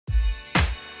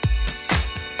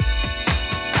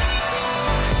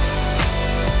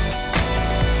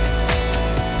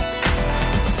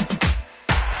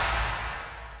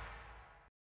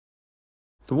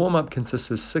The warm-up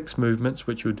consists of 6 movements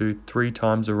which you'll do 3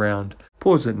 times a round.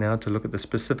 Pause it now to look at the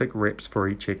specific reps for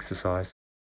each exercise.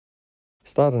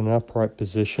 Start in an upright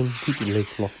position, keep your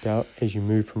legs locked out as you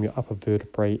move from your upper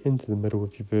vertebrae into the middle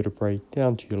of your vertebrae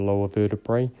down to your lower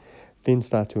vertebrae. Then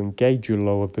start to engage your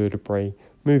lower vertebrae,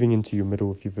 moving into your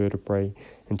middle of your vertebrae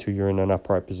until you're in an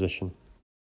upright position.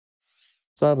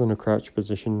 Start in a crouch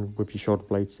position with your shoulder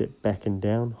blades set back and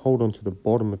down. Hold on to the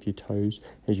bottom of your toes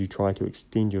as you try to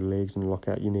extend your legs and lock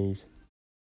out your knees.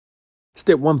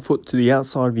 Step one foot to the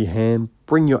outside of your hand,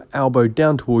 bring your elbow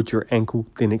down towards your ankle,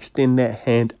 then extend that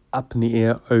hand up in the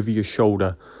air over your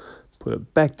shoulder. Put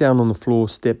it back down on the floor,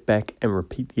 step back and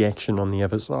repeat the action on the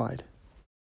other side.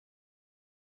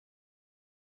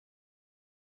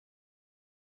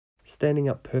 Standing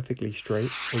up perfectly straight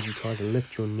as you try to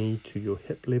lift your knee to your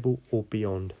hip level or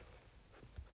beyond.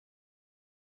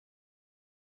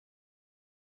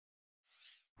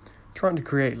 Trying to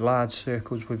create large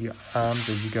circles with your arms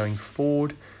as you're going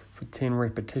forward for 10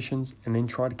 repetitions and then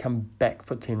try to come back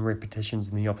for 10 repetitions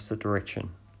in the opposite direction.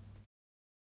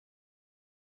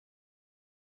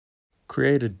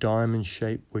 Create a diamond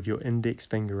shape with your index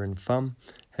finger and thumb,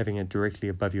 having it directly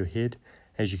above your head.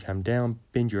 As you come down,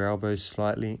 bend your elbows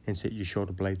slightly and set your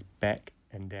shoulder blades back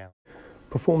and down.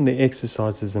 Perform the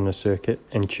exercises in a circuit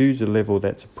and choose a level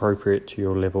that's appropriate to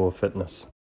your level of fitness.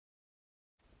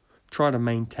 Try to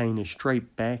maintain a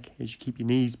straight back as you keep your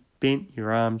knees bent,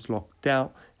 your arms locked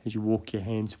out as you walk your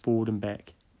hands forward and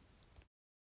back.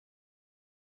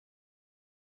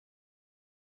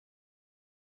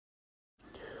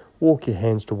 Walk your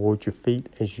hands towards your feet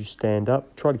as you stand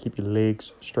up. Try to keep your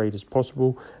legs straight as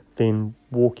possible. Then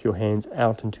walk your hands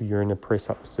out until you're in a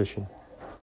press-up position.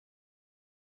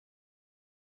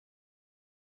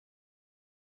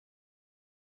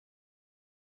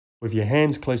 With your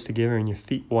hands close together and your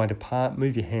feet wide apart,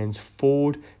 move your hands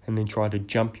forward and then try to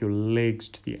jump your legs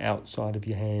to the outside of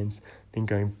your hands. Then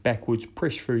going backwards,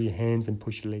 press through your hands and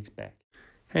push your legs back.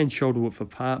 Hands shoulder width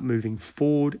apart, moving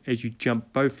forward as you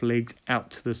jump both legs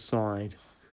out to the side.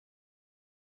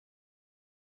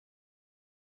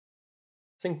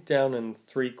 Sink down in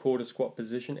 3/4 squat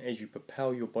position as you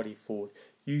propel your body forward.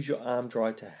 Use your arm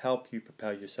drive to help you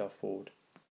propel yourself forward.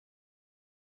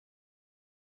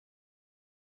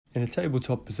 In a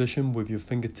tabletop position with your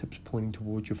fingertips pointing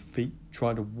towards your feet,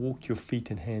 try to walk your feet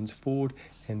and hands forward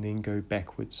and then go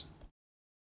backwards.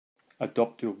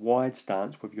 Adopt a wide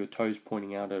stance with your toes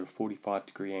pointing out at a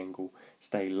 45-degree angle.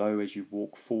 Stay low as you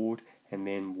walk forward and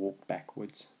then walk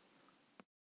backwards.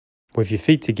 With your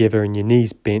feet together and your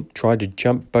knees bent, try to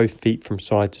jump both feet from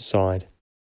side to side.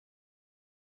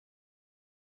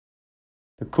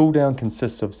 The cool down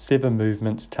consists of 7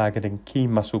 movements targeting key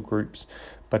muscle groups,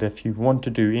 but if you want to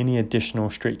do any additional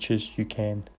stretches, you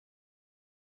can.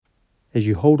 As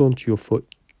you hold onto your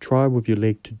foot, try with your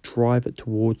leg to drive it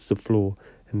towards the floor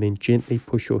and then gently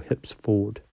push your hips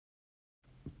forward.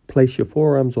 Place your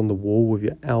forearms on the wall with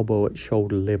your elbow at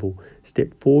shoulder level.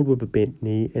 Step forward with a bent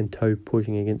knee and toe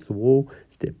pushing against the wall.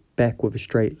 Step back with a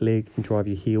straight leg and drive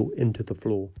your heel into the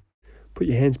floor. Put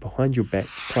your hands behind your back,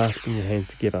 clasping your hands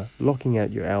together, locking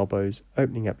out your elbows,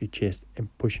 opening up your chest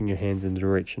and pushing your hands in the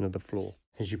direction of the floor.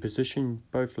 As you position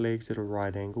both legs at a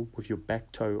right angle with your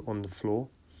back toe on the floor,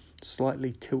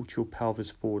 slightly tilt your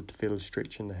pelvis forward to feel a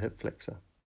stretch in the hip flexor.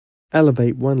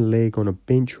 Elevate one leg on a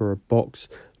bench or a box,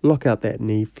 lock out that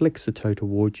knee, flex the toe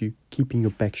towards you, keeping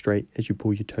your back straight as you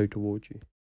pull your toe towards you.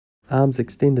 Arms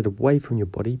extended away from your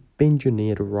body, bend your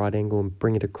knee at a right angle and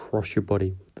bring it across your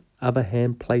body. With the other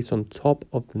hand, place on top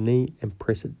of the knee and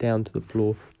press it down to the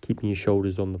floor, keeping your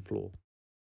shoulders on the floor.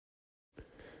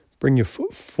 Bring your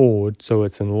foot forward so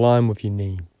it's in line with your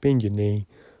knee. Bend your knee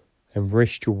and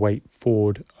rest your weight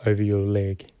forward over your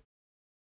leg.